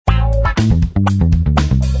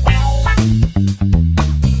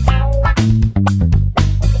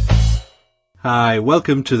Hi,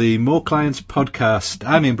 welcome to the More Clients podcast.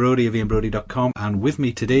 I'm Ian Brody of ianbrody.com, and with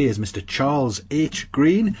me today is Mr. Charles H.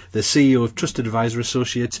 Green, the CEO of Trusted Advisor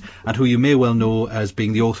Associates, and who you may well know as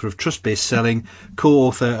being the author of Trust-Based Selling,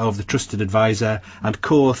 co-author of The Trusted Advisor, and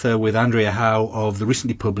co-author with Andrea Howe of the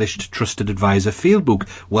recently published Trusted Advisor Fieldbook.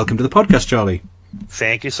 Welcome to the podcast, Charlie.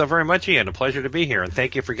 Thank you so very much, Ian. A pleasure to be here, and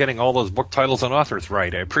thank you for getting all those book titles and authors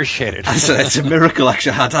right. I appreciate it. It's a miracle,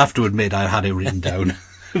 actually. I have to admit I had it written down.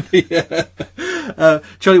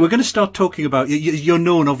 Charlie, we're going to start talking about, you're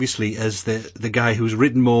known obviously as the guy who's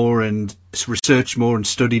written more and researched more and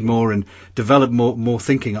studied more and developed more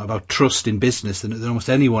thinking about trust in business than almost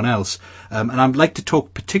anyone else. And I'd like to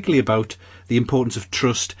talk particularly about the importance of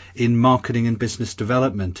trust in marketing and business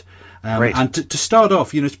development. And to start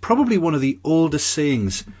off, it's probably one of the oldest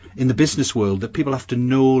sayings in the business world that people have to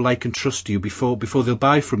know, like, and trust you before they'll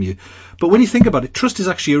buy from you. But when you think about it, trust is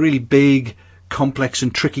actually a really big, complex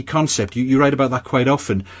and tricky concept. You write about that quite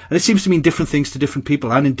often, and it seems to mean different things to different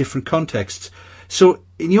people and in different contexts. So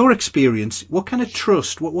in your experience, what kind of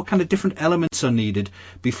trust, what kind of different elements are needed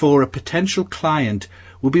before a potential client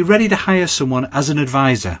will be ready to hire someone as an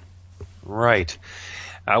advisor? Right.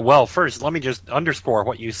 Well, first, let me just underscore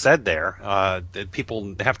what you said there, that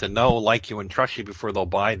people have to know, like you, and trust you before they'll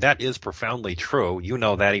buy. That is profoundly true. You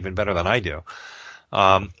know that even better than I do.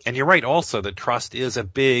 And you're right also that trust is a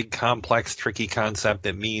big, complex, tricky concept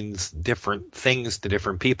that means different things to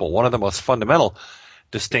different people. One of the most fundamental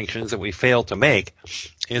distinctions that we fail to make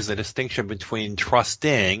is the distinction between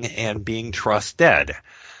trusting and being trusted.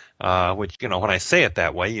 Which, when I say it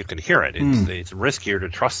that way, you can hear it. It's riskier to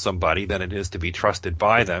trust somebody than it is to be trusted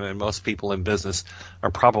by them. And most people in business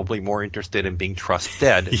are probably more interested in being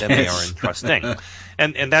trusted than they are in trusting.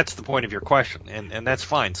 And that's the point of your question. And that's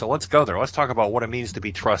fine. So let's go there. Let's talk about what it means to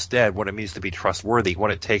be trusted, what it means to be trustworthy,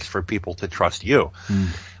 what it takes for people to trust you.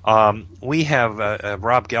 We have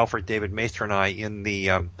Rob Galford, David Maister, and I in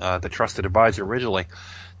the Trusted Advisor originally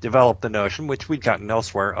developed the notion, which we'd gotten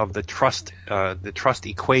elsewhere, of the trust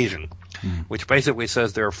equation, which basically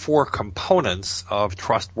says there are four components of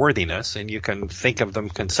trustworthiness, and you can think of them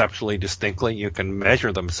conceptually distinctly. You can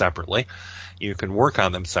measure them separately. You can work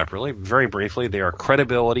on them separately. Very briefly, they are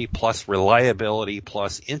credibility plus reliability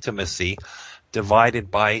plus intimacy divided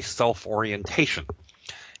by self-orientation.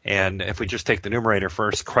 And if we just take the numerator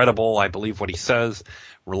first, credible, I believe what he says.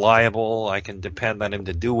 Reliable, I can depend on him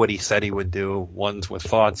to do what he said he would do. One's with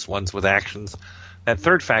thoughts, one's with actions. That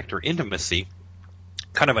third factor, intimacy,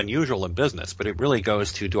 kind of unusual in business, but it really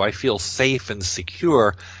goes to, do I feel safe and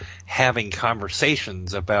secure having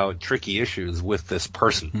conversations about tricky issues with this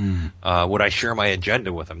person? Would I share my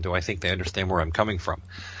agenda with them? Do I think they understand where I'm coming from?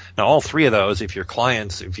 Now, all three of those, if your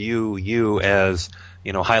clients view you as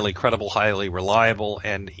highly credible, highly reliable,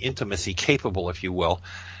 and intimacy capable, if you will,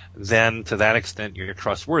 then to that extent you're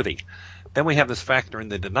trustworthy. Then we have this factor in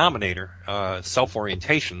the denominator,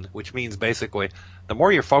 self-orientation, which means basically the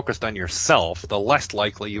more you're focused on yourself, the less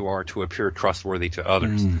likely you are to appear trustworthy to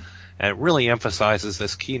others. And it really emphasizes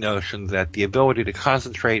this key notion that the ability to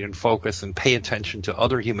concentrate and focus and pay attention to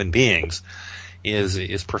other human beings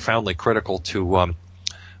is profoundly critical to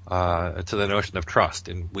the notion of trust.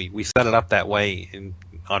 And we set it up that way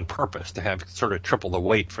on purpose to have sort of triple the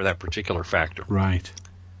weight for that particular factor. Right.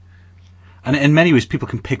 And in many ways, people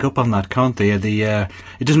can pick up on that, can't they? It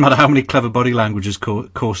doesn't matter how many clever body languages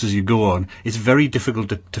courses you go on. It's very difficult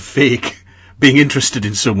to fake being interested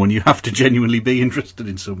in someone. You have to genuinely be interested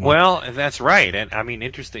in someone. Well, that's right. And I mean,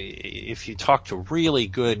 interesting, if you talk to really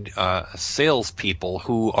good salespeople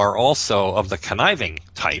who are also of the conniving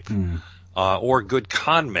type, or good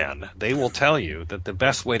con men, they will tell you that the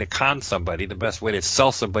best way to con somebody, the best way to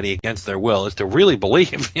sell somebody against their will, is to really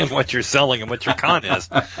believe in what you're selling and what your con is.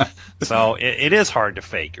 So it is hard to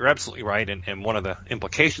fake. You're absolutely right. And one of the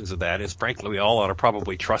implications of that is, frankly, we all ought to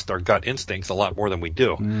probably trust our gut instincts a lot more than we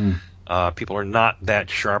do. People are not that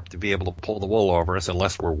sharp to be able to pull the wool over us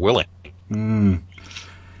unless we're willing.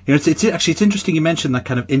 It's interesting you mentioned that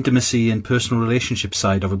kind of intimacy and personal relationship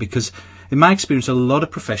side of it, because in my experience, a lot of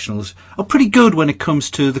professionals are pretty good when it comes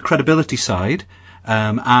to the credibility side,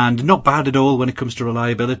 and not bad at all when it comes to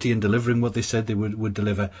reliability and delivering what they said they would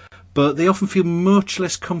deliver. But they often feel much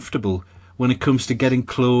less comfortable when it comes to getting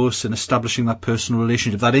close and establishing that personal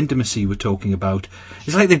relationship, that intimacy we're talking about.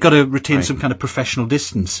 It's like they've got to retain some kind of professional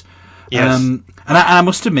distance. Yes. And I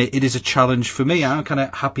must admit, it is a challenge for me. I'm kind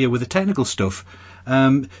of happier with the technical stuff.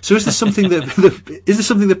 So is there something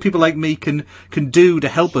that people like me can do to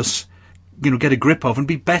help us get a grip of and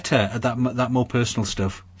be better at that more personal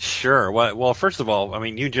stuff? Sure. Well, first of all, I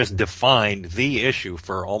mean, you just defined the issue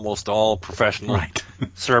for almost all professional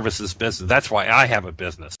services business. That's why I have a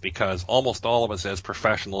business, because almost all of us as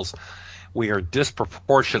professionals, we are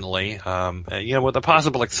disproportionately, with the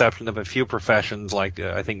possible exception of a few professions, like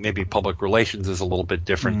I think maybe public relations is a little bit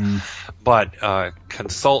different, but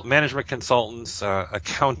management consultants,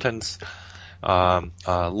 accountants,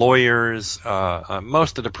 lawyers,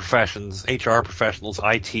 most of the professions, HR professionals,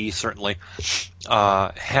 IT certainly,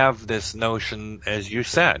 have this notion, as you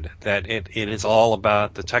said, that it is all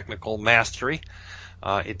about the technical mastery.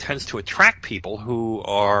 It tends to attract people who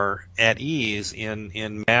are at ease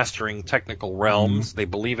in mastering technical realms. They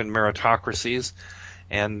believe in meritocracies,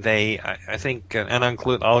 and I think, and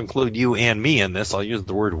I'll include you and me in this. I'll use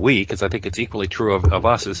the word we, because I think it's equally true of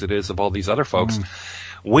us as it is of all these other folks.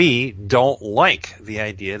 We don't like the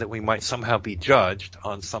idea that we might somehow be judged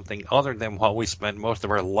on something other than what we spent most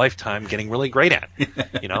of our lifetime getting really great at.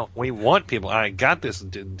 We want people. I got this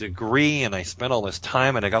degree and I spent all this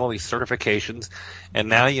time and I got all these certifications, and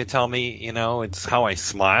now you tell me, it's how I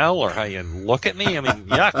smile or how you look at me. I mean,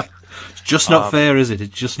 yuck. It's just not fair, is it?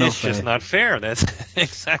 It's just not fair. It's just not fair. That's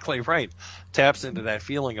exactly right. Taps into that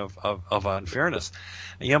feeling of unfairness.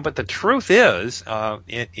 But the truth is,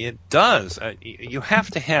 it does. You have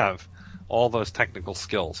to have all those technical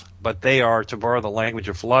skills, but they are, to borrow the language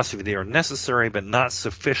of philosophy, they are necessary but not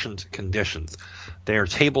sufficient conditions. They are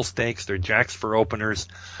table stakes. They're jacks for openers.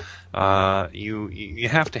 You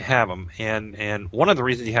have to have them, and one of the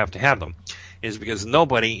reasons you have to have them is because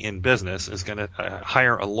nobody in business is going to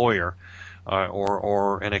hire a lawyer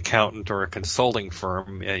or an accountant or a consulting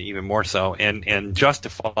firm, even more so, and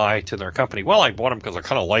justify to their company, well, I bought him because I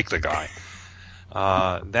kind of like the guy.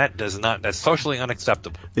 That's socially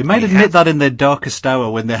unacceptable. They might admit that in their darkest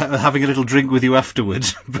hour when they're having a little drink with you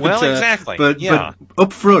afterwards. Well, exactly. But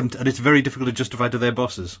up front, and it's very difficult to justify to their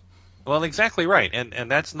bosses. Well, exactly right.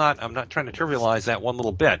 And that's not, I'm not trying to trivialize that one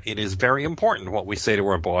little bit. It is very important what we say to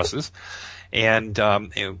our bosses. And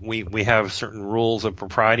we have certain rules of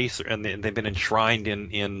propriety, and they've been enshrined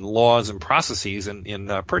in laws and processes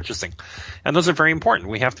in purchasing. And those are very important.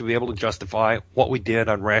 We have to be able to justify what we did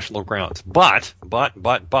on rational grounds. But,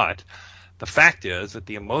 the fact is that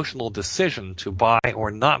the emotional decision to buy or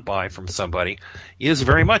not buy from somebody is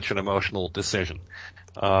very much an emotional decision.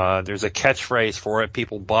 There's a catchphrase for it.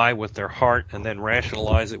 People buy with their heart and then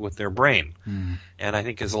rationalize it with their brain. And I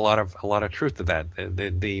think there's a lot of truth to that.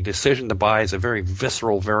 The decision to buy is a very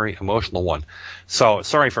visceral, very emotional one. So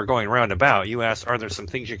sorry for going roundabout. You asked, are there some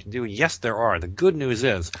things you can do? Yes, there are. The good news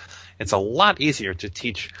is it's a lot easier to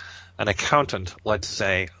teach an accountant, let's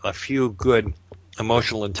say, a few good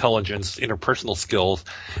emotional intelligence, interpersonal skills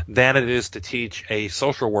than it is to teach a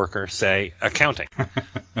social worker, say, accounting.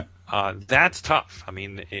 That's tough. I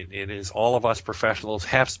mean, it is, all of us professionals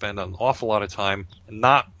have spent an awful lot of time,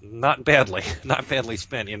 not badly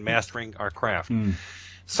spent in mastering our craft.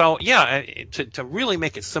 So yeah, to really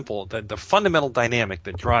make it simple, the fundamental dynamic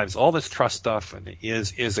that drives all this trust stuff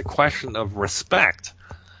is a question of respect,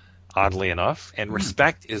 oddly enough, and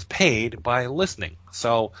respect is paid by listening.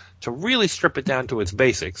 So to really strip it down to its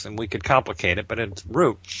basics, and we could complicate it, but at its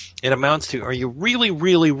root, it amounts to, are you really,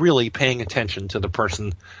 really, really paying attention to the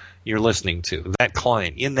person you're listening to, that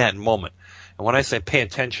client, in that moment? And when I say pay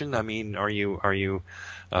attention, I mean, are you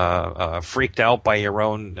freaked out by your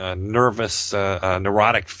own nervous,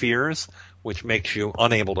 neurotic fears, which makes you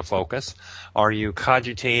unable to focus? Are you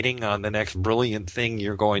cogitating on the next brilliant thing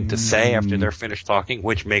you're going to say after they're finished talking,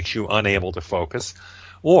 which makes you unable to focus?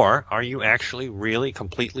 Or are you actually really,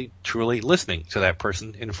 completely, truly listening to that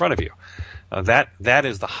person in front of you? That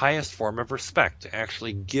is the highest form of respect, to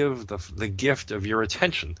actually give the gift of your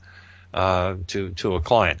attention to a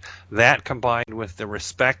client. That, combined with the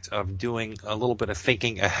respect of doing a little bit of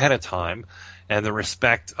thinking ahead of time, and the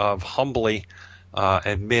respect of humbly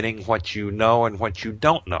admitting what you know and what you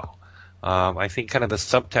don't know. I think kind of the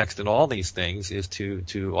subtext in all these things is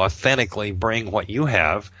to authentically bring what you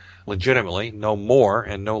have, legitimately, no more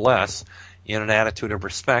and no less, in an attitude of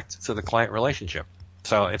respect to the client relationship.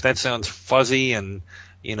 So if that sounds fuzzy and,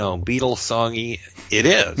 Beatles songy, it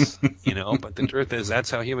is, but the truth is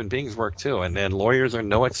that's how human beings work too, and lawyers are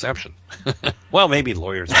no exception. Well, maybe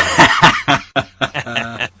lawyers are.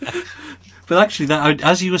 But actually,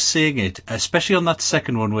 as you were saying it, especially on that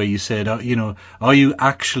second one where you said, are you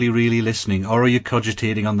actually really listening, or are you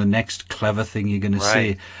cogitating on the next clever thing you're going to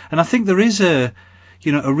say? And I think there is a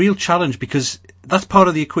real challenge, because that's part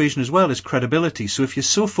of the equation as well, is credibility. So if you're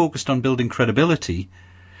so focused on building credibility,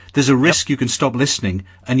 there's a risk you can stop listening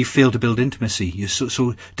and you fail to build intimacy. You're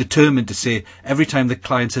so determined to say, every time the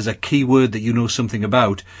client says a key word that you know something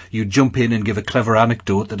about, you jump in and give a clever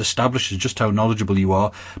anecdote that establishes just how knowledgeable you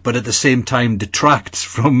are, but at the same time detracts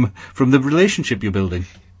from the relationship you're building.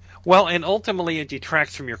 Well, and ultimately it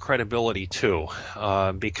detracts from your credibility too,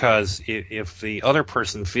 because if the other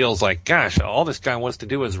person feels like, gosh, all this guy wants to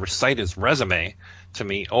do is recite his resume to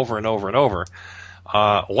me over and over and over,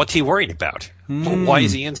 what's he worried about? Why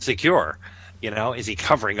is he insecure? Is he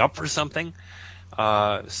covering up for something?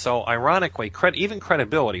 So ironically, even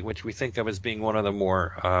credibility, which we think of as being one of the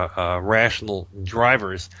more rational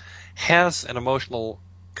drivers, has an emotional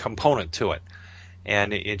component to it.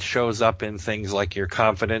 And it shows up in things like your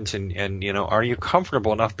confidence and are you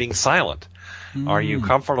comfortable enough being silent? Are you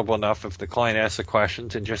comfortable enough if the client asks a question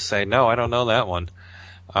to just say, no, I don't know that one?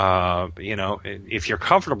 If you're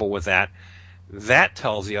comfortable with that, that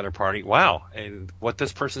tells the other party, wow, what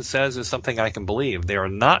this person says is something I can believe. They are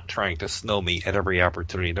not trying to snow me at every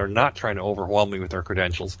opportunity. They're not trying to overwhelm me with their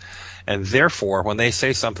credentials. And therefore, when they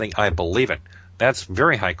say something, I believe it. That's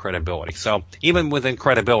very high credibility. So even within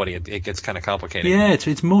credibility, it gets kind of complicated. Yeah,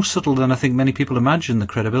 it's more subtle than I think many people imagine, the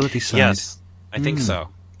credibility side. Yes, I think so.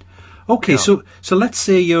 Okay, so let's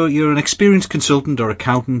say you're an experienced consultant or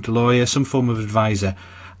accountant, lawyer, some form of advisor,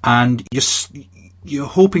 and you're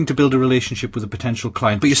hoping to build a relationship with a potential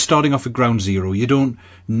client, but you're starting off at ground zero. You don't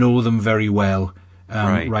know them very well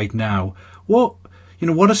right now. What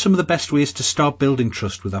are some of the best ways to start building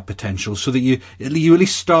trust with that potential so that you at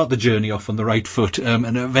least start the journey off on the right foot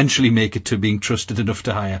and eventually make it to being trusted enough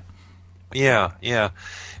to hire? Yeah.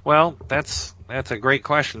 Well, that's a great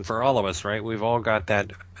question for all of us, right? We've all got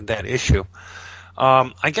that issue.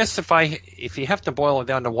 I guess if you have to boil it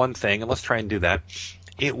down to one thing, and let's try and do that,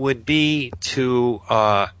 it would be to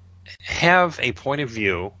have a point of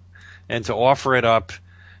view and to offer it up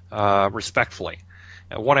respectfully.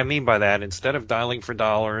 What I mean by that, instead of dialing for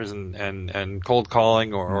dollars and cold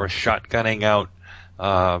calling or shotgunning out,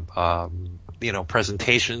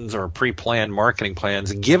 presentations or pre-planned marketing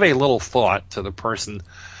plans, give a little thought to the person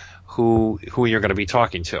who you're going to be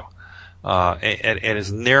talking to. At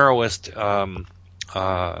its narrowest,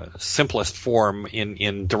 simplest form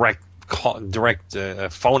in direct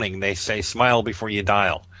phoning, they say smile before you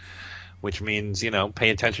dial, which means, pay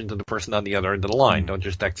attention to the person on the other end of the line. Don't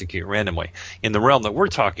just execute randomly. In the realm that we're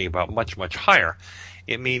talking about, much, much higher,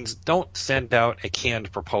 it means don't send out a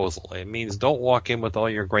canned proposal. It means don't walk in with all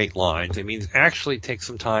your great lines. It means actually take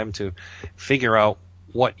some time to figure out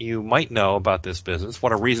what you might know about this business,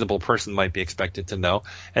 what a reasonable person might be expected to know,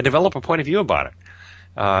 and develop a point of view about it.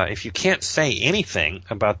 If you can't say anything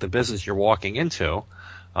about the business you're walking into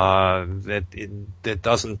that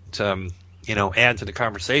doesn't add to the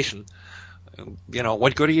conversation,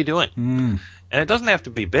 what good are you doing? And it doesn't have to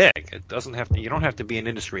be big. You don't have to be an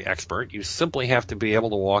industry expert. You simply have to be able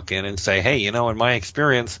to walk in and say, hey, in my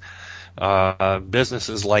experience,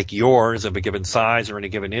 businesses like yours of a given size or in a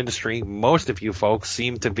given industry, most of you folks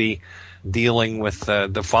seem to be dealing with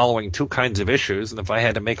the following two kinds of issues. And if I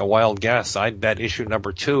had to make a wild guess, that issue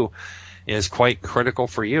number 2 is quite critical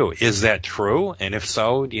for you. Is that true? And if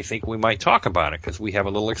so, do you think we might talk about it? Because we have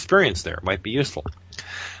a little experience there. It might be useful.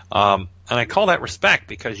 And I call that respect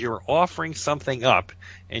because you're offering something up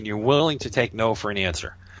and you're willing to take no for an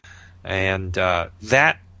answer. And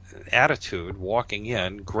that attitude, walking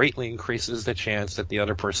in, greatly increases the chance that the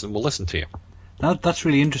other person will listen to you. That's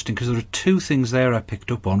really interesting because there are 2 things there I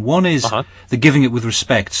picked up on. One is the giving it with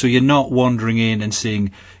respect. So you're not wandering in and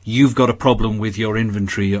saying you've got a problem with your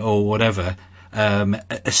inventory or whatever,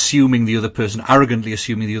 arrogantly assuming the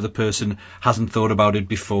other person hasn't thought about it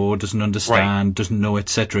before, doesn't understand, doesn't know,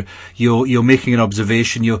 etc. You're making an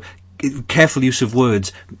observation. You're careful use of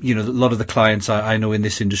words. A lot of the clients I know in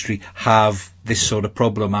this industry have this sort of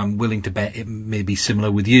problem. I'm willing to bet it may be similar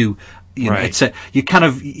with you. You're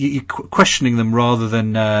questioning them rather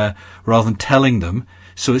than telling them.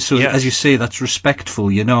 So yes. As you say, that's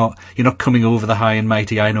respectful. You're not coming over the high and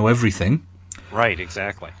mighty, I know everything. Right,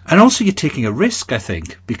 exactly. And also you're taking a risk, I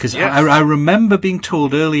think, because I remember being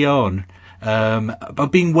told early on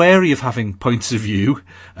about being wary of having points of view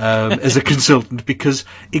as a consultant because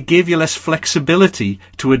it gave you less flexibility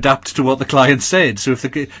to adapt to what the client said. So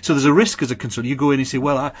there's a risk as a consultant. You go in and say,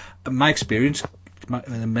 well, my experience,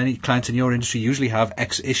 many clients in your industry usually have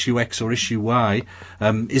issue X or issue Y.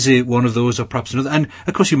 Is it one of those or perhaps another? And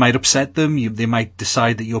of course you might upset them. They might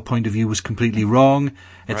decide that your point of view was completely wrong,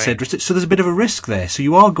 etc. Right. So there's a bit of a risk there. So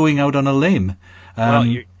you are going out on a limb. Well,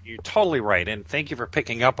 you're totally right, and thank you for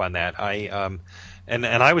picking up on that. And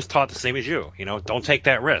I was taught the same as you. Don't take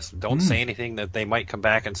that risk. Don't say anything that they might come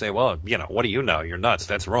back and say, well, what do you know? You're nuts.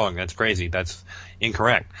 That's wrong. That's crazy. That's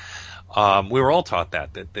incorrect. We were all taught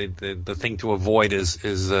that the thing to avoid is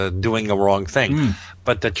doing a wrong thing.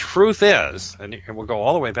 But the truth is, and we'll go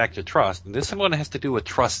all the way back to trust, and this one has to do with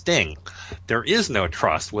trusting. There is no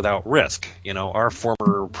trust without risk. Our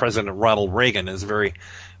former President Ronald Reagan is very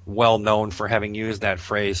well known for having used that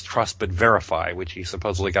phrase, trust but verify, which he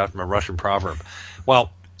supposedly got from a Russian proverb.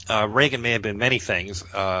 Well, Reagan may have been many things,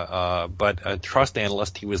 but a trust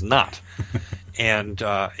analyst he was not. And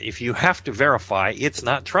if you have to verify, it's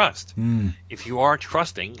not trust. If you are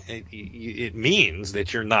trusting, it means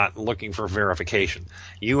that you're not looking for verification.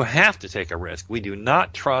 You have to take a risk. We do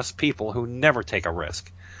not trust people who never take a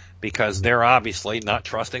risk because they're obviously not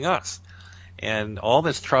trusting us. And all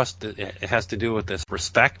this trust has to do with this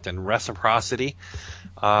respect and reciprocity.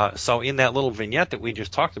 So in that little vignette that we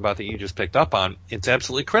just talked about that you just picked up on, it's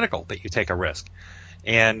absolutely critical that you take a risk.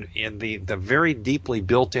 And in the very deeply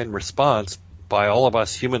built-in response by all of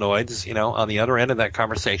us humanoids, on the other end of that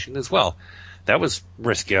conversation as well. That was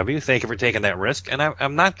risky of you. Thank you for taking that risk. And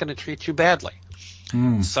I'm not going to treat you badly.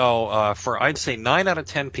 So for, I'd say 9 out of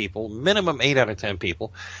 10 people, minimum 8 out of 10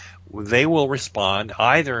 people, they will respond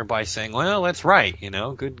either by saying, well, that's right,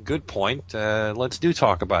 good point. Let's do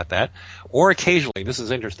talk about that. Or occasionally, this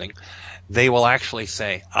is interesting, they will actually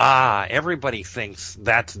say, everybody thinks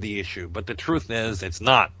that's the issue. But the truth is it's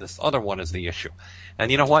not. This other one is the issue. And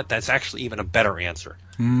you know what? That's actually even a better answer.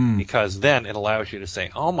 Because then it allows you to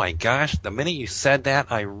say, oh my gosh, the minute you said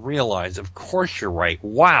that, I realized, of course you're right.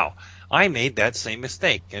 Wow, I made that same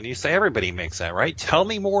mistake. And you say, everybody makes that, right? Tell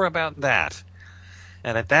me more about that.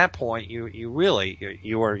 And at that point, you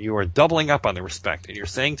are doubling up on the respect, and you're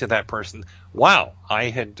saying to that person, "Wow, I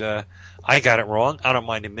got it wrong. I don't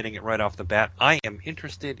mind admitting it right off the bat. I am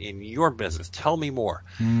interested in your business. Tell me more."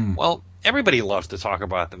 Well, everybody loves to talk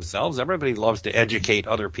about themselves. Everybody loves to educate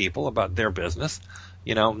other people about their business.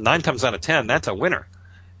 9 times out of 10, that's a winner.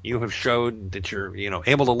 You have showed that you're,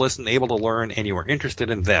 able to listen, able to learn, and you are interested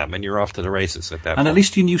in them, and you're off to the races at that point. And at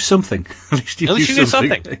least you knew something. At least you knew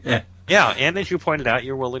something. Yeah, and as you pointed out,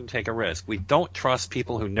 you're willing to take a risk. We don't trust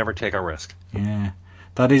people who never take a risk. Yeah.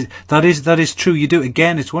 That is true. You do.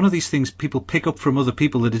 Again, it's one of these things people pick up from other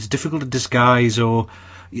people that it's difficult to disguise, or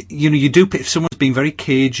you do. If someone's being very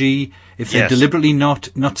cagey, if they're deliberately not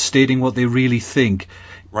stating what they really think,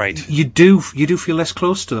 right? You do feel less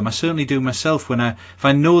close to them. I certainly do myself if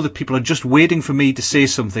I know that people are just waiting for me to say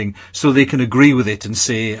something so they can agree with it and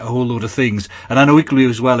say a whole load of things. And I know equally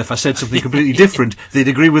as well if I said something completely different, they'd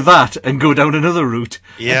agree with that and go down another route.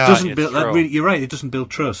 Yeah, you're right. It doesn't build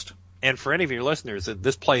trust. And for any of your listeners,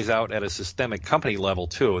 this plays out at a systemic company level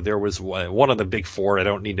too. There was one of the big four, I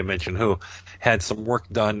don't need to mention who, had some work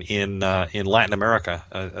done in Latin America,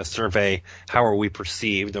 a survey, how are we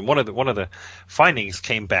perceived? And one of the findings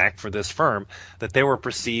came back for this firm that they were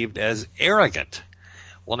perceived as arrogant.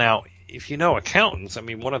 Well, now, if you know accountants,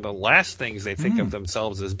 one of the last things they think of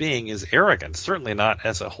themselves as being is arrogance, certainly not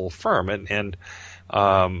as a whole firm. And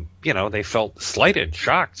they felt slighted,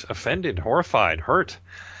 shocked, offended, horrified, hurt.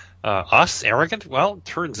 Us arrogant? Well, it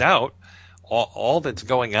turns out all that's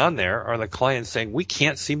going on there are the clients saying, we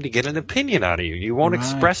can't seem to get an opinion out of you. You won't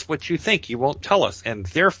express what you think. You won't tell us. And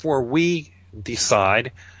therefore we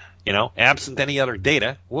decide, absent any other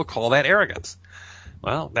data, we'll call that arrogance.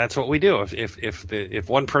 Well, that's what we do. If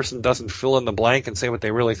one person doesn't fill in the blank and say what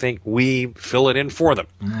they really think, we fill it in for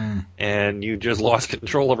them. And you just lost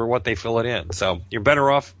control over what they fill it in. So you're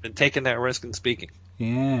better off taking that risk and speaking.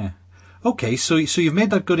 Yeah. Okay, so you've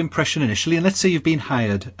made that good impression initially, and let's say you've been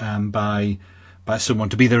hired by someone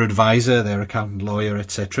to be their advisor, their accountant, lawyer,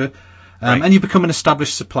 etc., and you've become an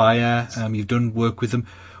established supplier. You've done work with them.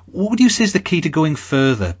 What would you say is the key to going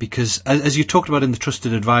further? Because as you talked about in the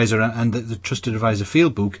Trusted Advisor and the Trusted Advisor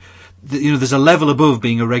Fieldbook, there's a level above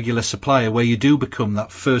being a regular supplier where you do become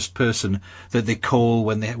that first person that they call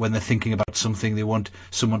when they're thinking about something they want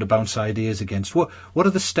someone to bounce ideas against. What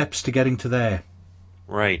are the steps to getting to there?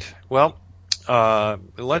 Right. Well,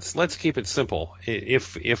 let's keep it simple.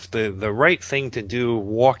 If the right thing to do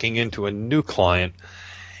walking into a new client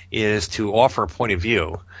is to offer a point of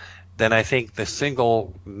view, then I think the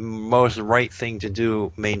single most right thing to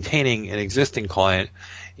do maintaining an existing client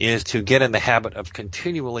is to get in the habit of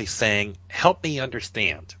continually saying, help me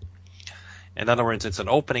understand. In other words, it's an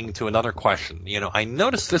opening to another question. I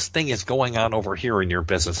notice this thing is going on over here in your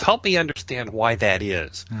business. Help me understand why that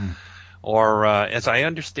is. Or as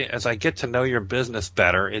I get to know your business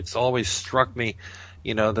better, it's always struck me,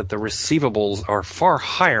 that the receivables are far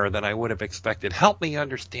higher than I would have expected. Help me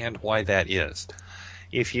understand why that is.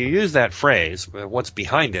 if you use that phrase, what's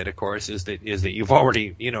behind it, of course, is that you've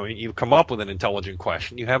already, you've come up with an intelligent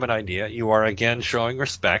question. You have an idea. You are, again, showing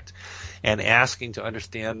respect and asking to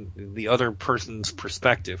understand the other person's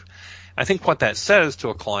perspective. I think what that says to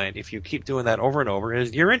a client, if you keep doing that over and over,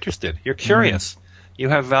 is you're interested. You're curious. You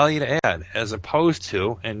have value to add, as opposed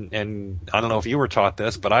to, and I don't know if you were taught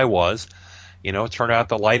this, but I was, turn out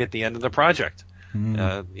the light at the end of the project.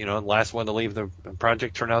 Last one to leave the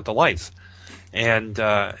project, turn out the lights. And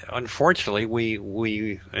unfortunately,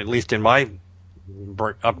 we at least in my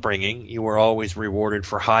upbringing, you were always rewarded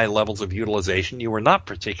for high levels of utilization. You were not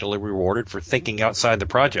particularly rewarded for thinking outside the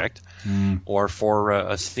project or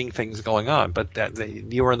for seeing things going on. But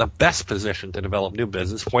you are in the best position to develop new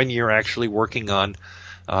business when you're actually working on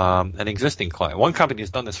an existing client. One company has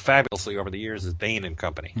done this fabulously over the years is Bain and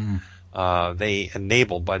Company. They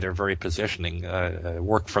enabled, by their very positioning,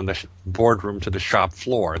 work from the boardroom to the shop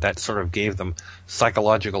floor. That sort of gave them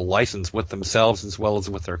psychological license with themselves as well as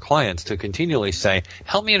with their clients to continually say,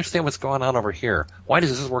 help me understand what's going on over here. Why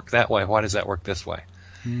does this work that way? Why does that work this way?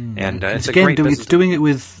 And it's a great business. It's doing it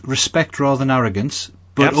with respect rather than arrogance,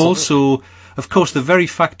 but Absolutely. Also, of course, the very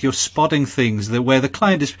fact you're spotting things that where the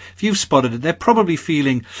client is, if you've spotted it, they're probably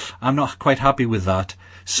feeling, I'm not quite happy with that.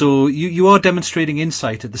 So you are demonstrating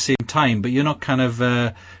insight at the same time, but you're not kind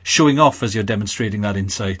of showing off as you're demonstrating that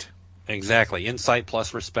insight. Exactly. Insight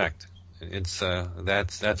plus respect. It's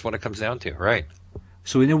that's what it comes down to, right?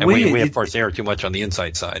 So in a way, we of course err too much on the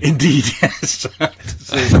inside side. Indeed, yes.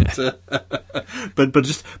 but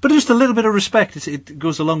just a little bit of respect. It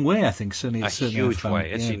goes a long way, I think. Certainly, a huge way.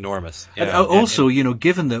 It's enormous. Yeah. And also,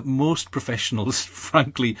 given that most professionals,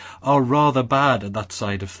 frankly, are rather bad at that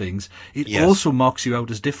side of things, it also marks you out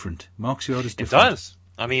as different. It does.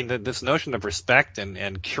 I mean, this notion of respect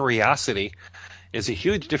and curiosity is a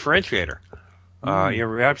huge differentiator.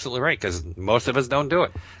 You're absolutely right, because most of us don't do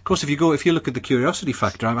it. Of course, if you look at the curiosity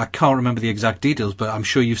factor, I can't remember the exact details, but I'm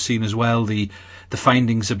sure you've seen as well the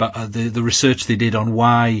findings about the research they did on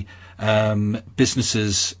why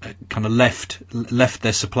businesses kind of left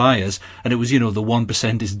their suppliers, and it was the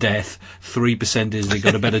 1% is death, 3% is they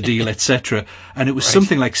got a better deal, etc. And it was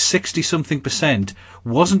something like 60-something%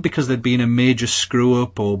 wasn't because there'd been a major screw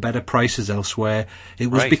up or better prices elsewhere. It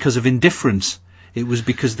was because of indifference. It was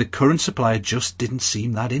because the current supplier just didn't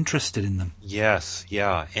seem that interested in them. Yes,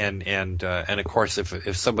 yeah, and of course,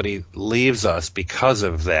 if somebody leaves us because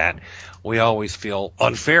of that, we always feel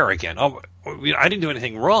unfair again. Oh, I didn't do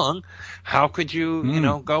anything wrong. How could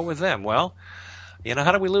you, go with them? Well,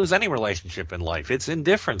 how do we lose any relationship in life? It's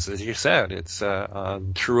indifference, as you said. It's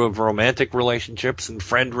true of romantic relationships and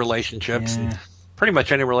friend relationships and pretty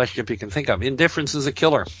much any relationship you can think of. Indifference is a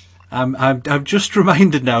killer. I'm just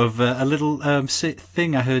reminded now of a little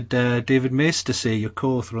thing I heard David Maister say, your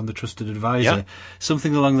co-author on the Trusted Advisor,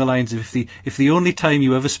 something along the lines of if the only time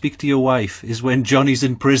you ever speak to your wife is when Johnny's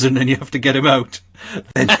in prison and you have to get him out,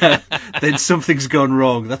 then something's gone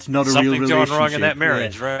wrong. That's not a real relationship. Something's gone wrong in that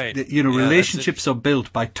marriage, right? Relationships are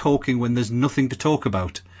built by talking when there's nothing to talk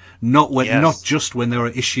about. Not just when there are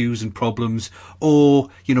issues and problems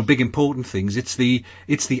or big important things. It's the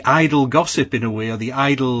idle gossip in a way, or the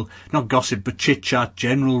idle, not gossip but chit chat,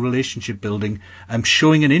 general relationship building,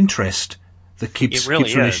 showing an interest that keeps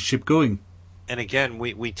relationship going. And again,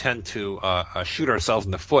 we tend to shoot ourselves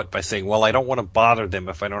in the foot by saying, well, I don't want to bother them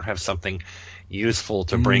if I don't have something useful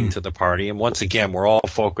to bring to the party. And once again, we're all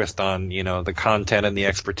focused on the content and the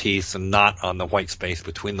expertise and not on the white space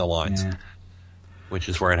between the lines. Yeah. Which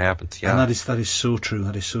is where it happens, yeah. And that is so true.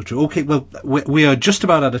 That is so true. Okay, well, we are just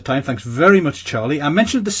about out of time. Thanks very much, Charlie. I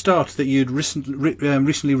mentioned at the start that you'd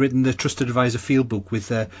recently written the Trusted Advisor Fieldbook with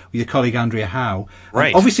your colleague Andrea Howe.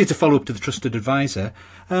 Right. Obviously, it's a follow-up to the Trusted Advisor.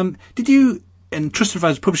 Did you, and Trusted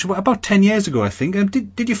Advisor published about 10 years ago, I think.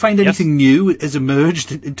 Did you find anything new has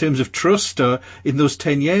emerged in terms of trust in those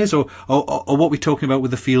 10 years? Or what we're talking about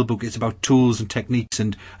with the Fieldbook, it's about tools and techniques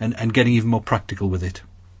and getting even more practical with it?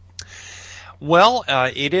 Well,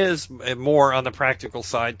 it is more on the practical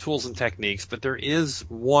side, tools and techniques, but there is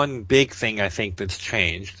one big thing I think that's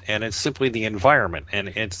changed, and it's simply the environment. And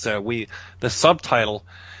it's the subtitle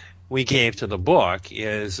we gave to the book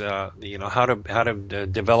is how to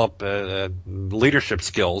develop leadership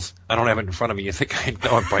skills. I don't have it in front of me. You think I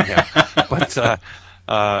know it by now,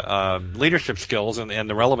 but leadership skills and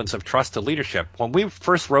the relevance of trust to leadership. When we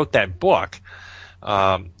first wrote that book.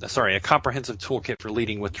 A comprehensive toolkit for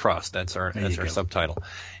leading with trust. That's our subtitle.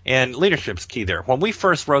 And leadership's key there. When we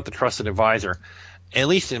first wrote the Trusted Advisor, at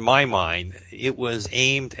least in my mind, it was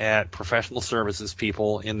aimed at professional services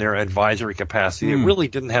people in their advisory capacity. It really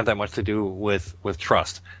didn't have that much to do with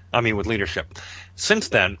trust. I mean, with leadership. Since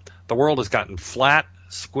then, the world has gotten flat,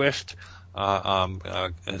 squished,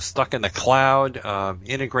 stuck in the cloud,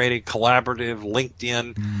 integrated, collaborative,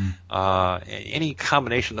 LinkedIn, any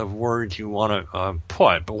combination of words you want to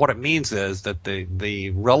put. But what it means is that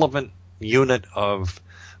the relevant unit of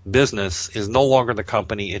business is no longer the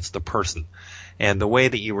company, it's the person. And the way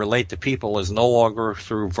that you relate to people is no longer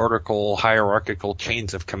through vertical, hierarchical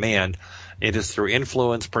chains of command. It is through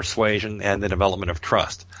influence, persuasion, and the development of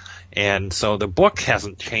trust. And so the book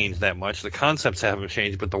hasn't changed that much. The concepts haven't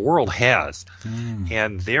changed, but the world has.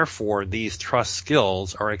 And therefore, these trust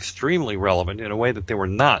skills are extremely relevant in a way that they were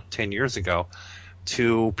not 10 years ago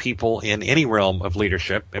to people in any realm of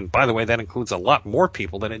leadership. And by the way, that includes a lot more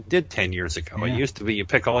people than it did 10 years ago. Yeah. It used to be you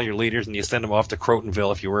pick all your leaders and you send them off to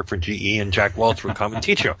Crotonville if you work for GE, and Jack Welch would come and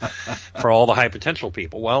teach you for all the high potential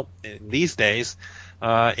people. Well, these days,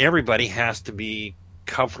 everybody has to be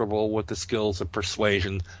comfortable with the skills of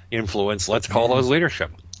persuasion, influence. Let's call those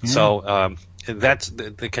leadership. So that's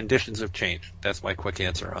the conditions have changed. That's my quick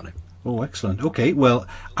answer on it. Oh, excellent. Okay, well,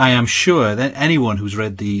 I am sure that anyone who's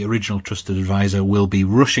read the original Trusted Advisor will be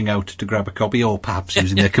rushing out to grab a copy, or perhaps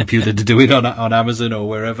using their computer to do it on Amazon or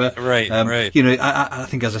wherever. Right. You know, I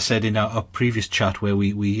think, as I said in our previous chat where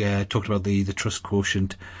we talked about the trust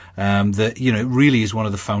quotient, that, you know, it really is one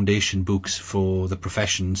of the foundation books for the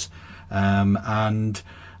professions. And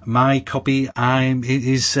my copy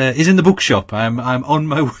is in the bookshop. I'm on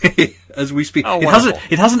my way as we speak. Oh,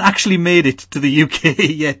 it hasn't actually made it to the UK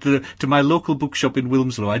yet, to my local bookshop in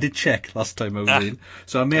Wilmslow. I did check last time I was in,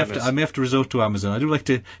 so I may have to resort to Amazon. I do like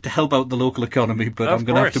to help out the local economy, but I'm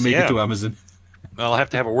going to have to make it to Amazon. Well, I'll have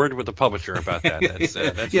to have a word with the publisher about that.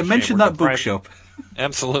 That's mention that bookshop.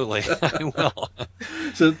 Absolutely, I will.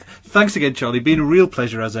 So thanks again, Charlie. Been a real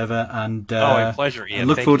pleasure as ever, and a pleasure, Ian. I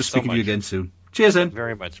look forward to speaking to you again soon. Cheers, then.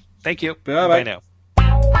 Very much. Thank you. Bye-bye. Bye now.